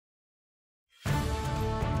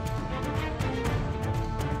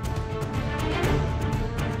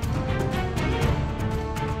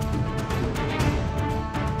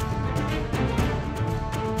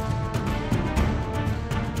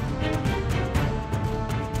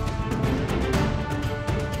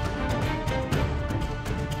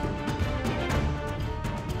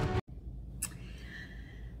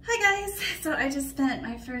I just spent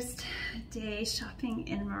my first day shopping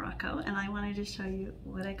in Morocco, and I wanted to show you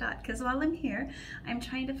what I got, because while I'm here, I'm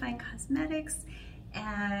trying to find cosmetics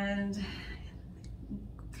and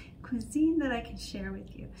cuisine that I can share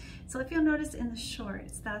with you. So if you'll notice in the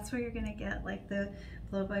shorts, that's where you're gonna get like the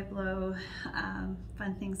blow-by-blow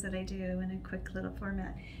fun things that I do in a quick little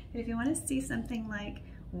format. But if you want to see something like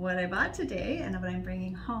what I bought today and what I'm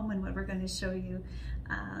bringing home and what we're going to show you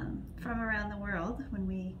from around the world when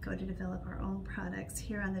we go to develop our own products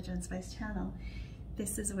here on the Jen Spice channel,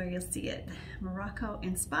 this is where you'll see it. Morocco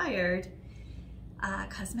inspired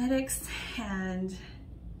cosmetics and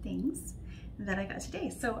things that I got today.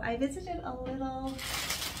 So I visited a little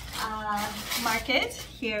market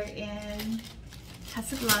here in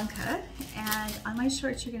Casablanca, and on my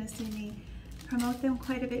shorts you're going to see me promote them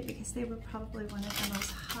quite a bit because they were probably one of the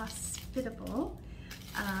most hospitable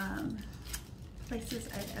places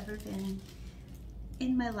I've ever been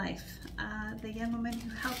in my life. The young woman who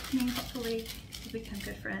helped me, hopefully we'll become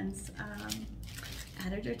good friends,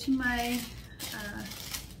 added her to my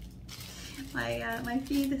my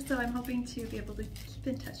feed, so I'm hoping to be able to keep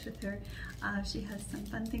in touch with her. She has some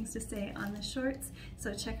fun things to say on the shorts,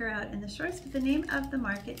 so check her out in the shorts. But the name of the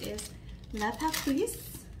market is La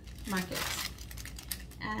Patrice Market.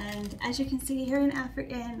 And as you can see here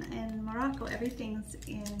in Morocco, everything's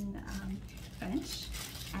in French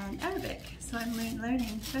and Arabic. So I'm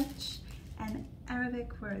learning French and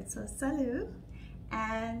Arabic words. So salut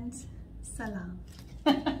and salam.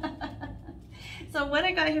 So what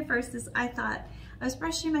I got here first is I was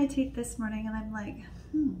brushing my teeth this morning and I'm like,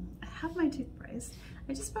 I have my toothpaste.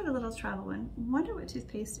 I just bought a little travel one. Wonder what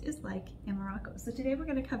toothpaste is like in Morocco. So today we're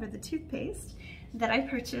going to cover the toothpaste that I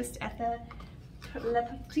purchased at the La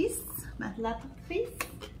Patrice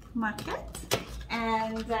Market.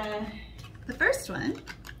 And the first one,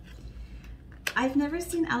 I've never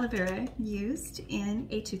seen aloe vera used in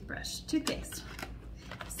a toothpaste.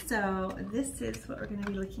 So this is what we're going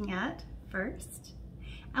to be looking at first.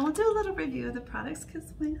 And we'll do a little review of the products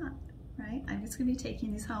because why not, right? I'm just going to be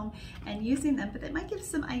taking these home and using them, but it might give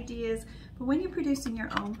some ideas for when you're producing your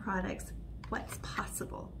own products, what's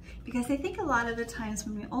possible. Because I think a lot of the times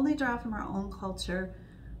when we only draw from our own culture,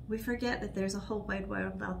 we forget that there's a whole wide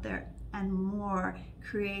world out there and more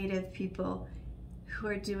creative people who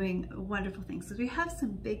are doing wonderful things. So we have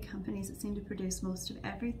some big companies that seem to produce most of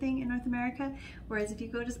everything in North America, whereas if you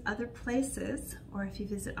go to other places or if you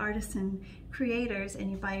visit artisan creators and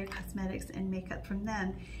you buy your cosmetics and makeup from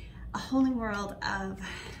them, a whole new world of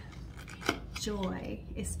joy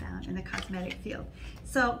is found in the cosmetic field.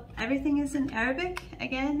 So everything is in Arabic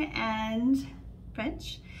again and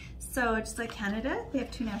French. So just like Canada, they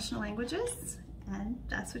have 2 national languages, and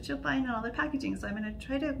that's what you'll find in all their packaging. So I'm going to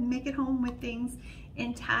try to make it home with things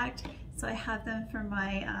intact, so I have them for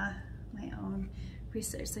my my own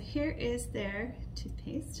research. So here is their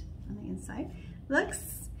toothpaste on the inside.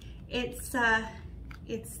 It's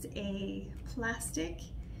a plastic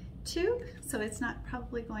tube, so it's not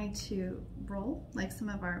probably going to roll like some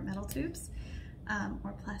of our metal tubes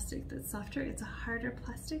or plastic that's softer. It's a harder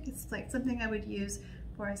plastic. It's like something I would use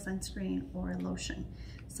for a sunscreen or a lotion.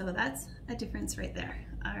 So that's a difference right there.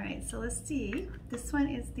 All right, so let's see. This one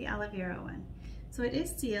is the aloe vera one. So it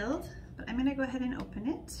is sealed, but I'm gonna go ahead and open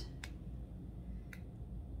it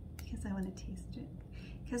because I want to taste it.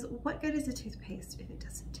 Because what good is a toothpaste if it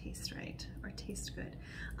doesn't taste right or taste good?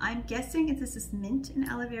 I'm guessing this is mint and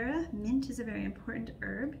aloe vera. Mint is a very important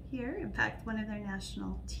herb here. In fact, one of their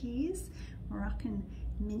national teas, Moroccan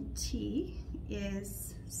mint tea,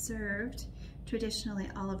 is served traditionally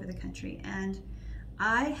all over the country. And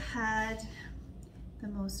I had the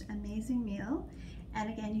most amazing meal. And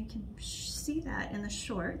again, you can see that in the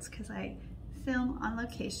shorts because I film on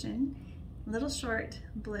location, little short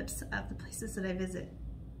blips of the places that I visit.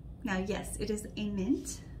 Now, yes, it is a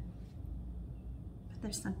mint, but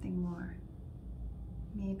there's something more.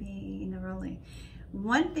 Maybe neroli.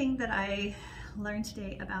 One thing that I learned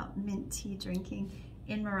today about mint tea drinking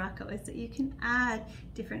in Morocco is that you can add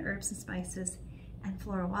different herbs and spices and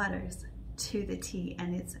floral waters to the tea,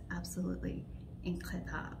 and it's absolutely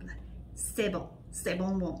incredible. C'est bon, c'est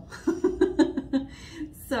bon bon.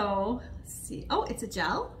 So, let's see. Oh, it's a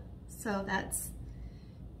gel. So that's,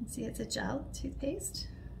 you can see it's a gel toothpaste.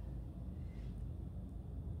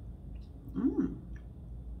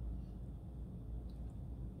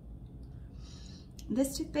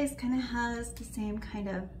 This toothpaste kind of has the same kind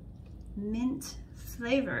of mint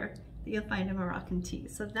flavor that you'll find in Moroccan tea.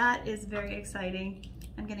 So that is very exciting.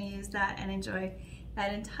 I'm going to use that and enjoy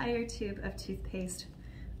that entire tube of toothpaste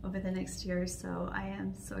over the next year or so. I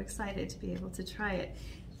am so excited to be able to try it.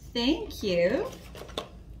 Thank you.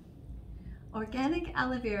 organic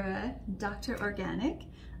aloe vera, Dr. Organic.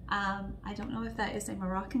 I don't know if that is a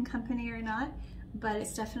Moroccan company or not, but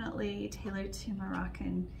it's definitely tailored to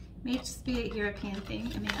Moroccan. It may just be a European thing,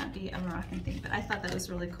 it may not be a Moroccan thing, but I thought that was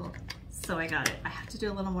really cool. So I got it. I have to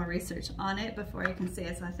do a little more research on it before I can say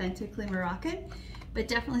it's authentically Moroccan, but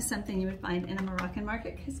definitely something you would find in a Moroccan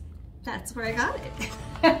market because that's where I got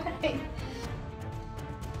it.